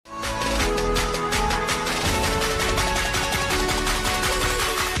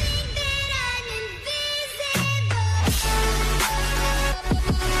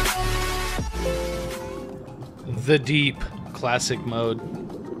The deep classic mode.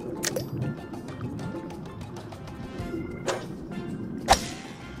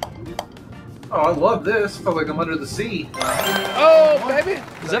 Oh, I love this. Feel like I'm under the sea. Oh, baby!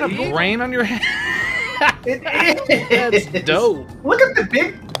 Is that a brain on your head? It is. That's dope. Look at the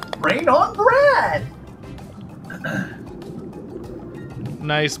big brain on Brad.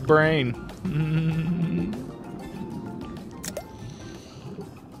 Nice brain.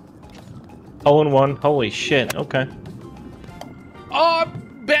 Hole in one. Holy shit. Okay. Oh,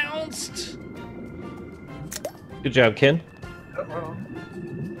 bounced. Good job, Ken. Oh, right on.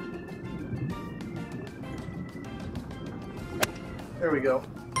 There we go.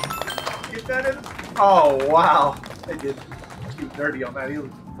 Get that in. Oh, wow. I did too dirty on that. He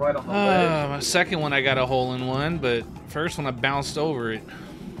was right on the ledge. My second one, I got a hole in one, but first one, I bounced over it.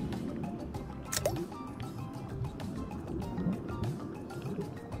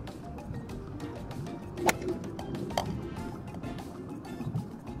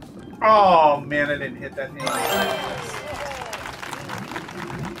 Oh, man, I didn't hit that thing. I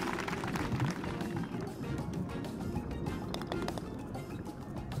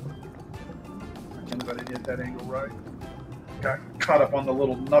didn't hit that angle right. Got caught up on the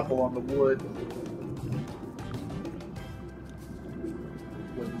little knuckle on the wood.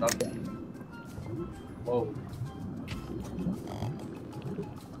 Wood knuckle. Whoa.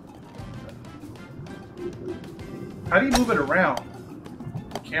 How do you move it around?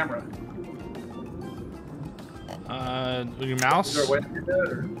 Camera. With your mouse? Is there a way to do that,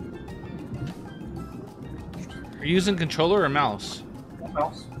 or? Are you using controller or mouse?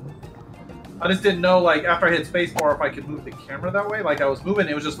 Mouse. I just didn't know, like, after I hit spacebar, if I could move the camera that way. Like, I was moving,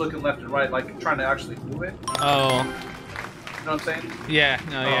 it was just looking left and right, like, trying to actually move it. Oh. You know what I'm saying? Yeah,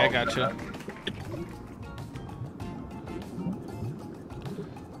 no, yeah, I got you.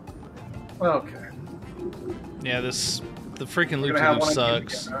 God. Okay. Yeah, the freaking loop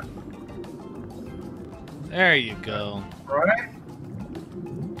sucks. There you go. Right?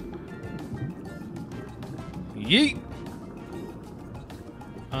 Yeet.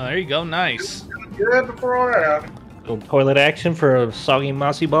 Oh, there you go. Nice. Good before all that happened. Little toilet action for soggy,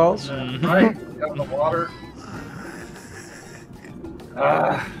 mossy balls. Right? Got in the water.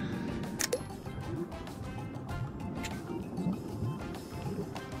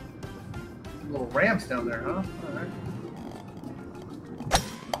 Little ramps down there, huh? All right.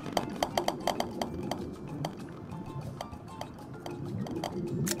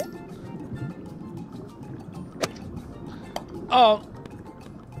 Oh.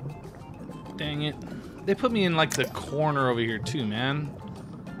 Dang it. They put me in like the corner over here too, man.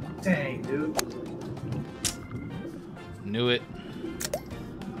 Dang, dude. Knew it.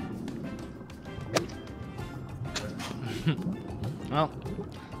 Well,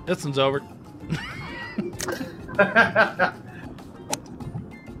 this one's over.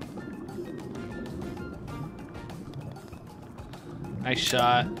 Nice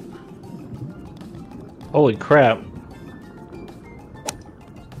shot. Holy crap.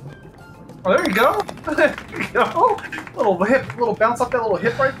 Oh, there you go. There you go. Little hip, little bounce off that little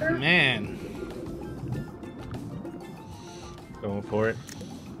hip right there. Man. Going for it.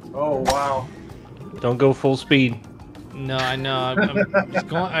 Oh, wow. Don't go full speed. No, I know. I'm just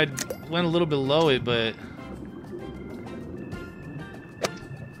going. I went a little below it, but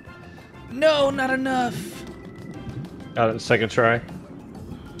no, not enough. Got it, second try.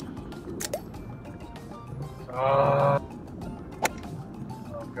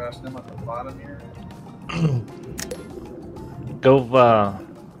 Oh gosh, I'm at the bottom here. Go,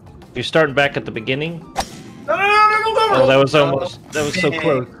 if you're starting back at the beginning. No. Oh, that was almost, that was so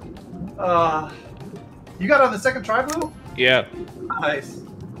close. You got on the second try, Blue? Yeah. Nice.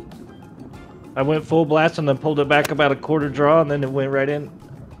 I went full blast and then pulled it back about a quarter draw and then it went right in.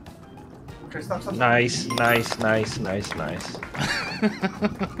 Okay, stop. Nice.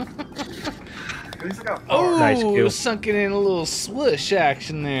 Oh, nice kill. sunk it in a little swoosh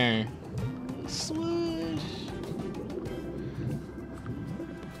action there. Swoosh.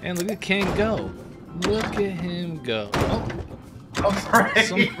 And look at Ken go. Look at him go. Oh. I'm sorry.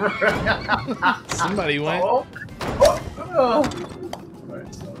 Somebody went. Oh.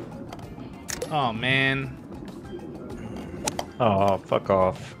 Oh, man. Oh, fuck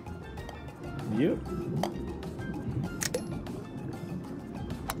off. Yep.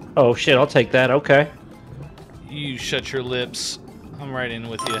 Oh shit, I'll take that, okay. You shut your lips. I'm right in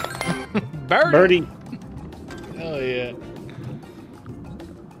with you. Birdie! Birdie! Oh, yeah.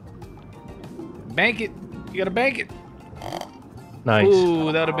 Bank it. You gotta bank it. Nice.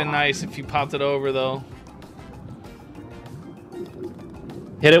 Ooh, that would have been nice if you popped it over, though.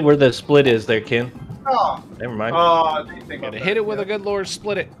 Hit it where the split is there, Ken. Oh, Never mind. I didn't think Gotta about hit that. it with a Yep. good lord,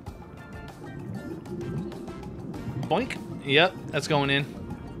 split it. Boink. Yep, that's going in.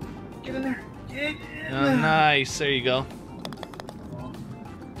 Get in there. Get in Oh, there. nice. There you go.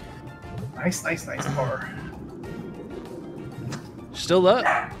 Nice car. Still up.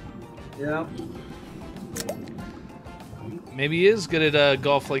 Yeah. Maybe he is good at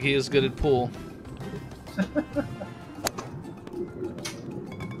golf like he is good at pool.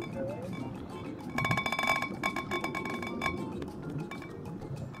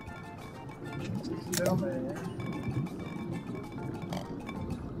 Still there.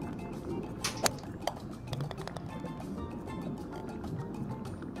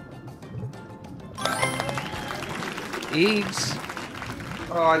 Eggs.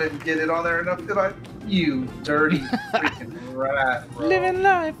 Oh, I didn't get it on there enough, did I? You dirty freaking rat, bro. Living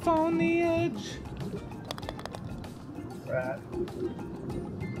life on the edge. Rat.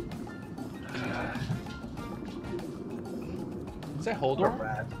 Is that What a Hodor?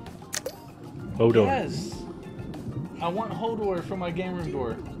 rat. Hold on. Yes. I want Hodor for my game room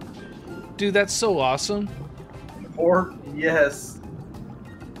door. Dude, that's so awesome. Or, yes.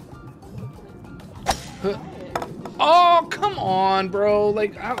 Huh. Oh, come on, bro.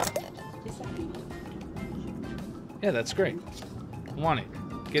 Like, yeah, that's great. I want it.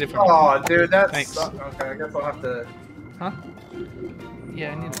 Get it from me. Oh, dude, that's... Thanks. Okay, I guess I'll have to... Huh?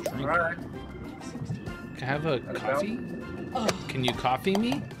 Yeah, I need a drink. Alright. Can I have a coffee? Can you coffee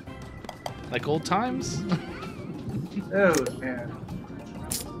me? Like old times? Dude, man.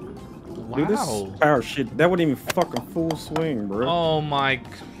 Wow. Dude, this power shit, that wasn't even fucking full swing, bro. Oh my.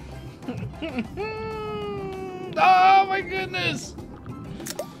 Oh my goodness.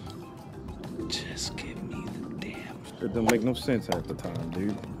 Just give me the damn. It don't make no sense half the time,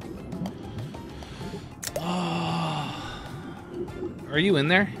 dude. Oh. Are you in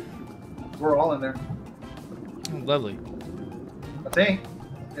there? We're all in there. Oh, lovely. I think.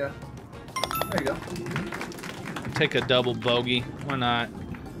 Yeah. There you go. Take a double bogey. Why not?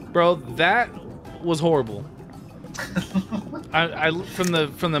 Bro, that was horrible. I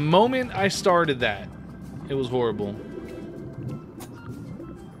from the moment I started that, it was horrible.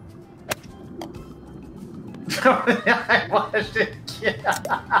 I watched it.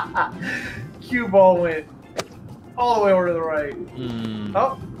 Yeah. Cue ball went all the way over to the right. Mm.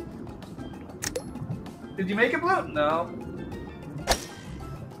 Oh. Did you make it, Blue? No.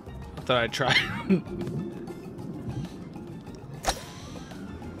 I thought I'd try.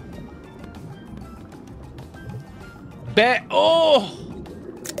 Bet. Oh!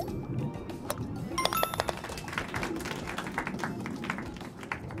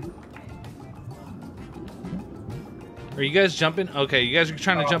 Are you guys jumping? Okay, you guys are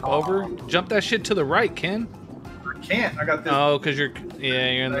trying to jump over? Jump that shit to the right, Ken. I can't. I got this. Oh, because you're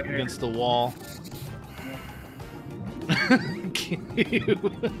against the wall. Cute.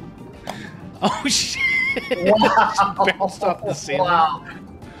 Oh shit! Wow. Bounced off the ceiling. Wow.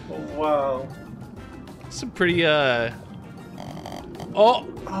 Wow. Some pretty Oh,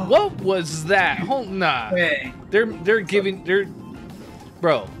 what was that? Hold nah. Dang. They're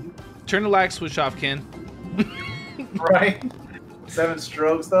bro. Turn the lag switch off, Ken. Right? 7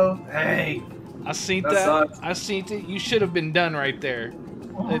 strokes though? Hey. I seen That that. sucks. I seen it. You should have been done right there.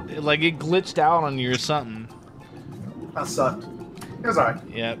 Like it glitched out on you or something. That sucked. It was alright.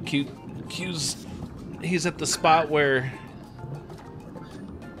 Yeah, he's at the spot where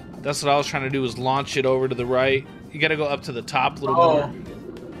that's what I was trying to do was launch it over to the right. You gotta go up to the top a little more.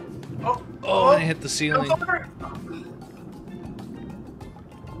 Oh, and it hit the ceiling.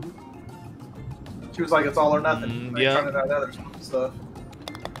 She was like, it's all or nothing. Yeah. Trying to do that other stuff.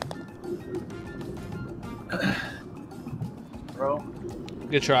 Bro.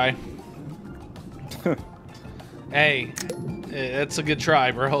 Good try. Hey, that's a good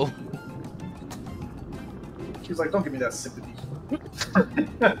try, bro. She was like, don't give me that sympathy.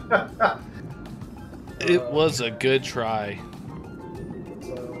 It was a good try.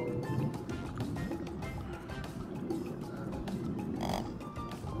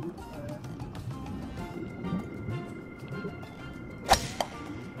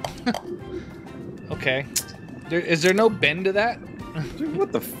 Okay. Is there no bend to that? Dude,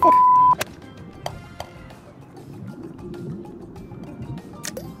 what the fuck?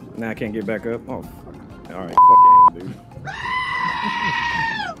 Nah, I can't get back up. Oh, fuck. Alright, fuck aim, dude.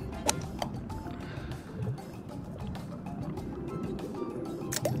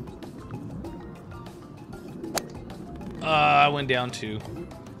 I went down too.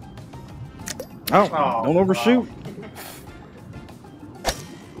 Oh, Oh, don't overshoot.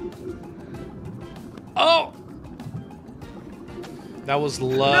 Oh! That was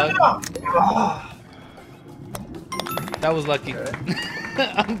luck. Oh, That was lucky. Okay.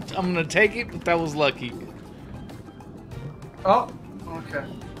 I'm gonna take it, but that was lucky. Oh, okay.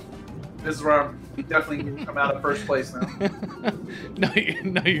 This is where I'm definitely gonna come out of first place now. No,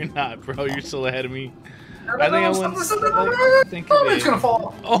 you're not, bro. You're still ahead of me. No, I think I stop, went. stop, I think you it's did. gonna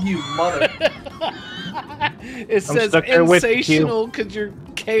fall. Oh. You mother. It says stuck there with you. sensational because your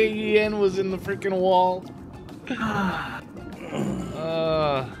KEN was in the freaking wall.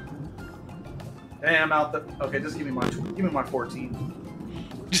 Hey, I'm out the. Okay, just give me my 14.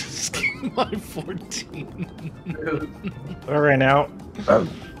 Just give me my 14. Dude. I ran out.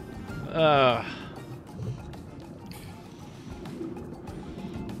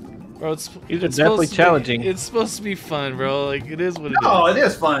 Bro, These are it's definitely supposed to be- challenging. It's supposed to be fun, bro. Like, it is what it is. Oh, it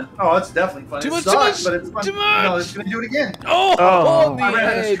is fun. Oh, it's definitely fun. Too It much, sucks, too but it's fun. much, too much. No, it's gonna do it again. Oh, Oh. on the I ran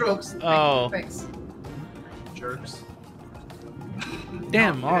out of head. strokes. Oh. Thanks. Jerks.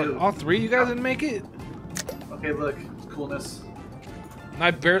 Damn, Oh, dude. all three of you guys didn't make it? Okay, look, coolness.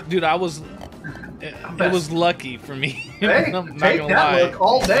 Dude, I was. It was lucky for me. Hey, I'm not take gonna that lie. look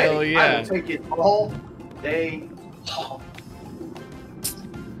all day. Hell yeah. I will take it all day long.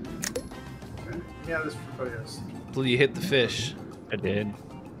 Okay. Yeah, this. Oh yes. Till you hit the fish. I did.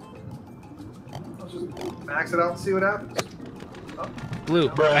 Let's just max it out and see what happens. Oh.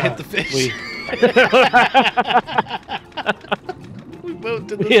 Blue, I hit the fish. We both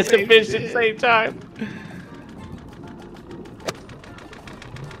did the We hit the same fish shit. at the same time.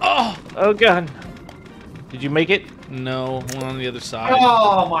 Oh! Oh god. Did you make it? No, one on the other side.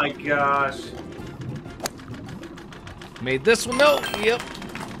 Oh my gosh. Made this one, no. Yep.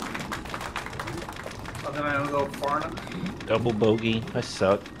 Oh, then I don't go far enough. Double bogey. I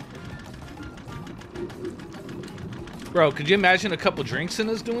suck. Bro, could you imagine a couple drinks in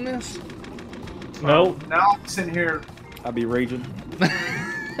us doing this? No. Now I'm sitting here. I'll be raging.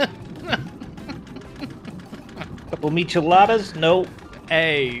 Couple micheladas? No.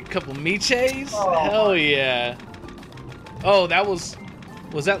 Hey, couple miches? Oh. Hell yeah. Oh, that was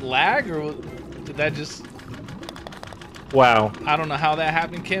that lag or did that just? Wow. I don't know how that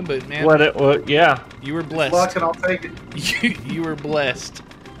happened, Kim, but man, What? Yeah. you were Luck blessed. and I'll take it. You were blessed.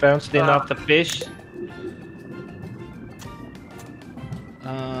 Bounced in off the fish.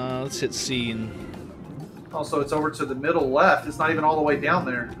 Let's hit C and Also, it's over to the middle left. It's not even all the way down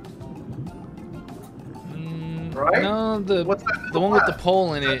there. Right? No, What's that the one with the left?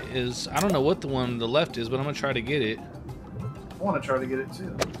 pole in it is I don't know what the one on the left is, but I'm gonna try to get it. I want to try to get it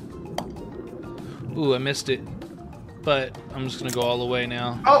too. Ooh, I missed it, but I'm just gonna go all the way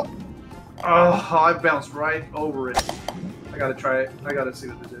now. Oh! Oh, I bounced right over it. I gotta try it. I gotta see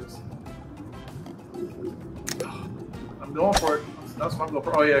what it is. I'm going for it. That's what I'm going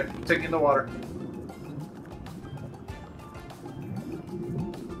for. Oh yeah, take it in the water.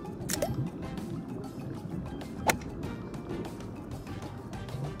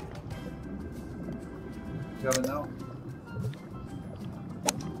 You gotta know.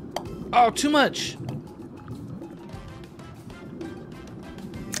 Oh, too much.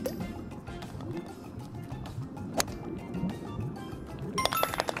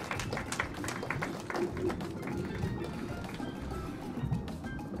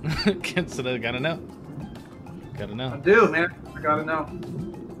 Kim said I gotta know. Gotta I know. do, man. I gotta know.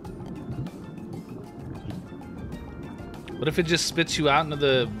 What if it just spits you out into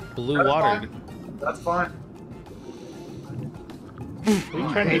the blue That's water? fine. That's fine. What are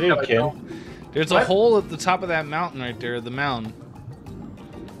you trying to do, Kim? There's a What? hole at the top of that mountain right there, the mound.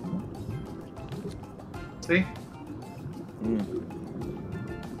 See? Mm.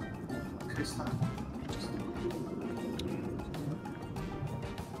 Okay, stop.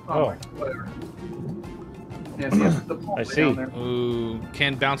 Oh. Whatever. Yeah, see, it's the pole I way see. down there. Ooh,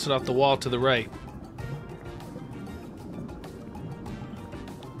 can bounce it off the wall to the right.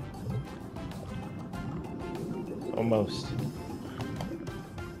 Almost.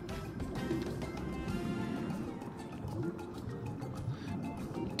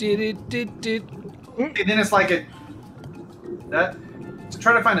 Did. And then it's like that. To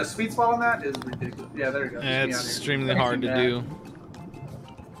try to find a sweet spot on that is ridiculous. Yeah, there you go. Just Yeah, be it's out here. extremely hard to Yeah. do.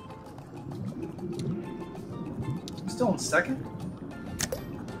 I'm still in second.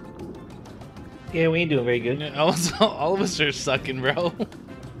 Yeah, we ain't doing very good. Yeah, all of us are sucking, bro.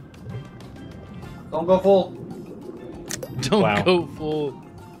 Don't go full. Don't Wow. go full.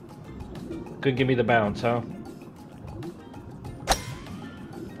 Couldn't give me the bounce, huh?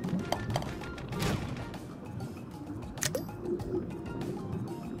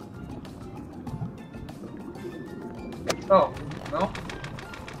 Oh, no.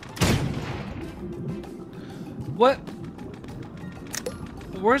 What?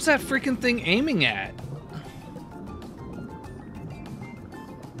 Where's that freaking thing aiming at?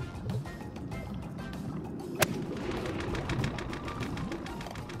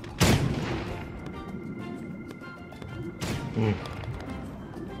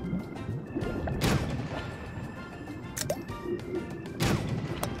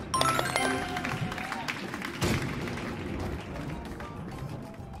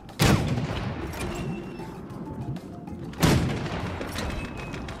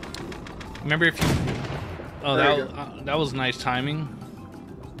 Remember if you... Oh, that was nice timing.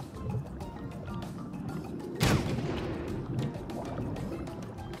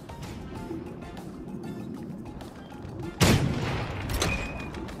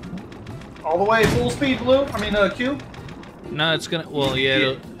 All the way, full speed, Blue. I mean, Q. No, it's gonna... Well,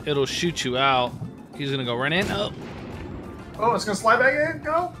 yeah, it'll shoot you out. He's gonna go run in. Oh. Oh, it's gonna slide back in.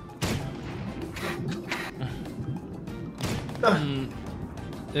 Go.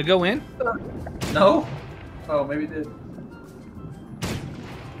 Did it go in? No. Oh, maybe it did.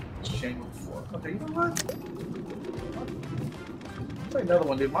 Shame before. Okay, you know what? Play another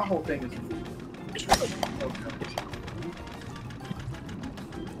one, dude. My whole thing is. Okay.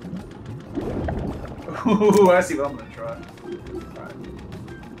 Ooh, I see what I'm gonna try. Alright.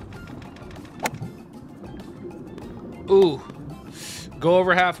 Ooh. Go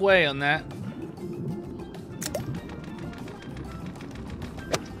over halfway on that.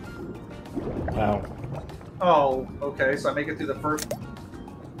 Wow. Oh, okay, so I make it through the first.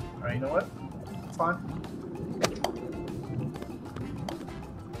 Alright, you know what? It's fine.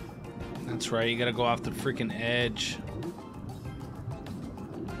 That's right, you gotta go off the freaking edge.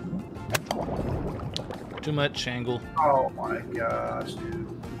 Too much angle. Oh my gosh, dude.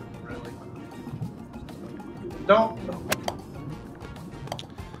 Really? Don't.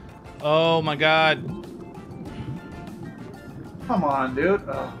 Oh my god. Come on, dude.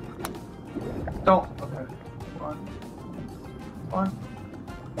 Don't. Okay. Fine. Fine.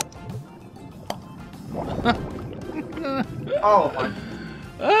 Oh my.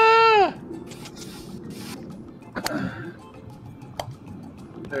 Ah!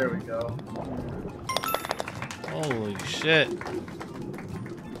 There we go. Holy shit.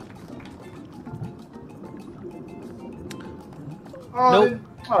 Oh, Nope. dude.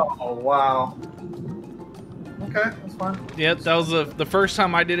 Oh, wow. Okay, that's fine. Yep, that was the first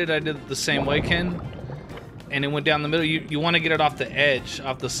time I did it the same way, Ken. And it went down the middle. You want to get it off the edge,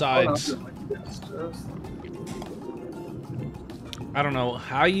 off the sides. Oh, no, I don't know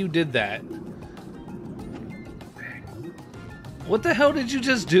how you did that. What the hell did you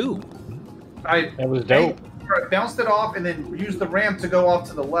just do? That was dope. I bounced it off and then used the ramp to go off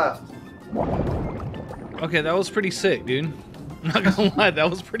to the left. Okay, that was pretty sick, dude. I'm not gonna lie, that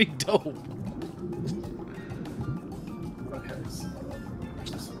was pretty dope.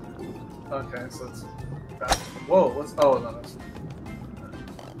 Okay, so it's... Whoa, what's... Oh, no, that's...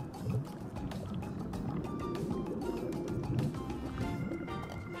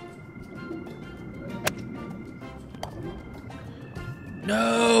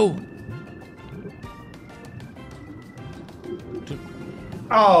 No!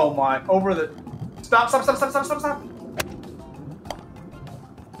 Oh my, over the... Stop, stop, stop, stop, stop, stop, stop!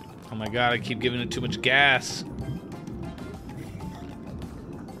 Oh my god, I keep giving it too much gas.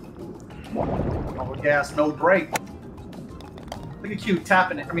 Oh, gas, no brake. Look at Q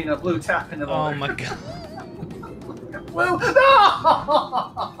tapping it. I mean, Blue tapping it on. Oh my god. Blue! No!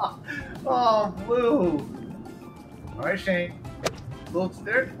 Oh, Blue! Alright, Shane. Blue,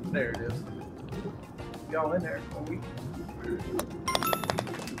 there it is. Y'all in there. Oh,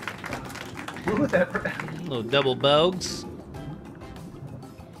 Blue with that. Little double bogs.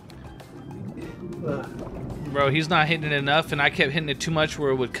 Bro, he's not hitting it enough, and I kept hitting it too much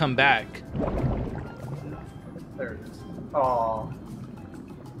where it would come back. There it is. Oh.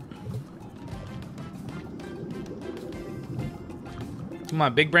 Come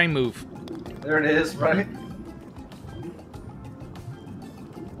on, big brain move. There it is, right?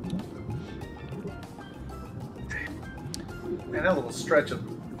 Man, that little stretch of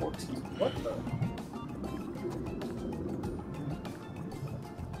 14. What the?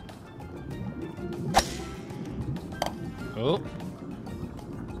 Oh.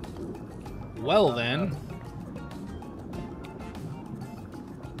 Well then.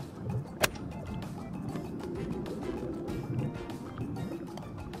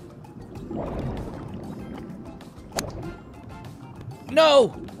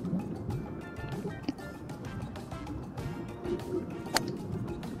 No!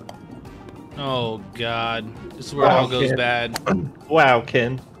 Oh god. This is where it all goes Ken. bad. Wow,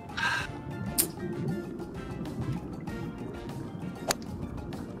 Ken.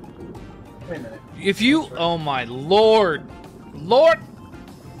 Wait a minute. If you... Oh my lord. Lord.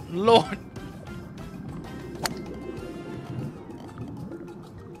 Lord.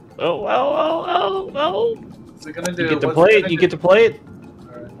 Oh. What's it gonna do? You get to What's play it it. gonna You do? get to play it.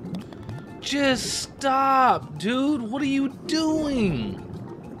 Alright. Just stop, dude. What are you doing?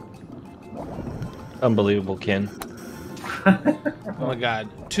 Unbelievable, Ken. Oh my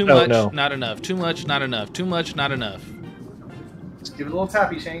god. Too Oh, much, no. not enough. Too much, not enough. Too much, not enough. Just give it a little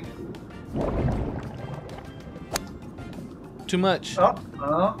tappy, Shane. Too much.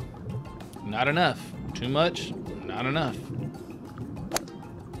 Oh. Not enough. Too much, not enough.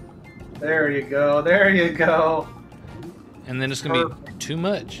 There you go. There you go. And then it's gonna be too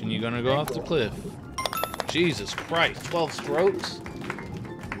much, and you're gonna go off the cliff. Jesus Christ, 12 strokes?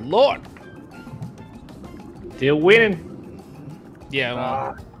 Lord! Still winning. Yeah,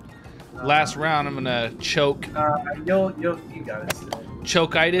 well, last round I'm gonna choke. You got it.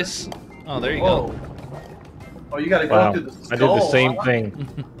 Choke-itis. Oh, there you Whoa. go. Oh, you gotta go Wow. through the skull. I did the same huh?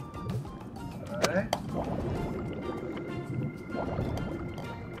 thing. Alright.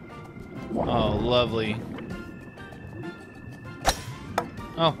 Oh, lovely.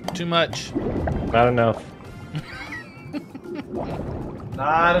 Oh, too much. Not enough.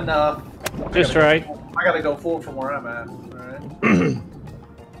 Not enough. Just right. I gotta go full from where I'm at. Alright.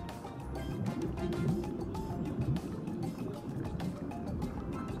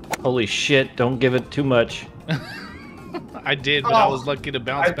 Holy shit! Don't give it too much. I did, but I was lucky to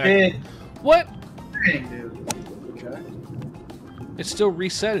bounce I back. did. What? Dang, dude. Okay. It's still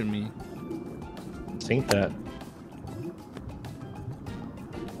resetting me. Think that.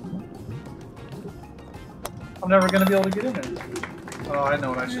 I'm never gonna be able to get in there. Oh, I know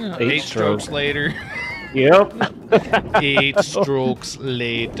what I should do. 8 strokes later. Yep. 8 strokes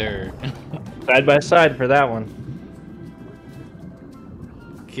later. Side by side for that one.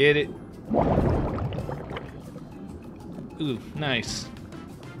 Get it? Ooh, nice.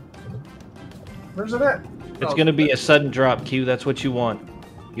 Where's it at? It's Oh, gonna be a sudden drop, Q. That's what you want.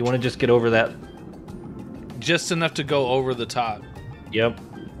 You want to just get over that. Just enough to go over the top. Yep.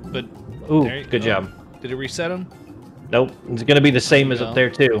 But Ooh, there you good go. job. Did it reset him? Nope. It's gonna be the same There as you up go. there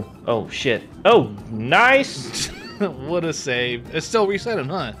too. Oh shit. Oh, nice. What a save. It still reset him,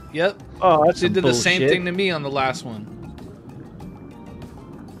 huh? Yep. Oh, that's It did the same bullshit. thing to me on the last one.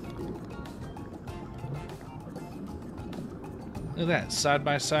 Look at that, side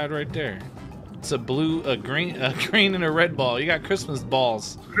by side right there. It's a blue, a green, and a red ball. You got Christmas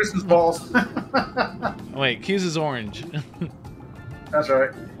balls. Christmas balls. Wait, Q's is orange. That's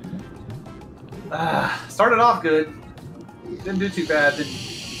right. Started off good. Didn't do too bad. Then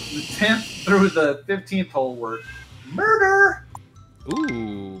the 10th through the 15th hole were murder.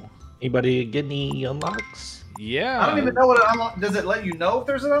 Ooh. Anybody get any unlocks? Yeah. I don't even know what it unlock. Does it let you know if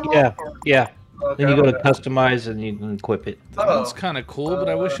there's an unlock? Yeah. Or? Yeah. Okay, Then you go to okay. customize and you can equip it. That one's kind of cool, but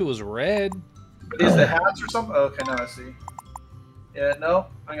I wish it was red. Is the hats or something? Okay, now I see. Yeah, no,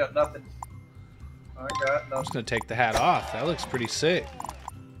 I got nothing. I got I'm nothing. just gonna take the hat off. That looks pretty sick.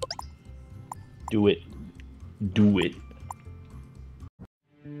 Do it. Do it.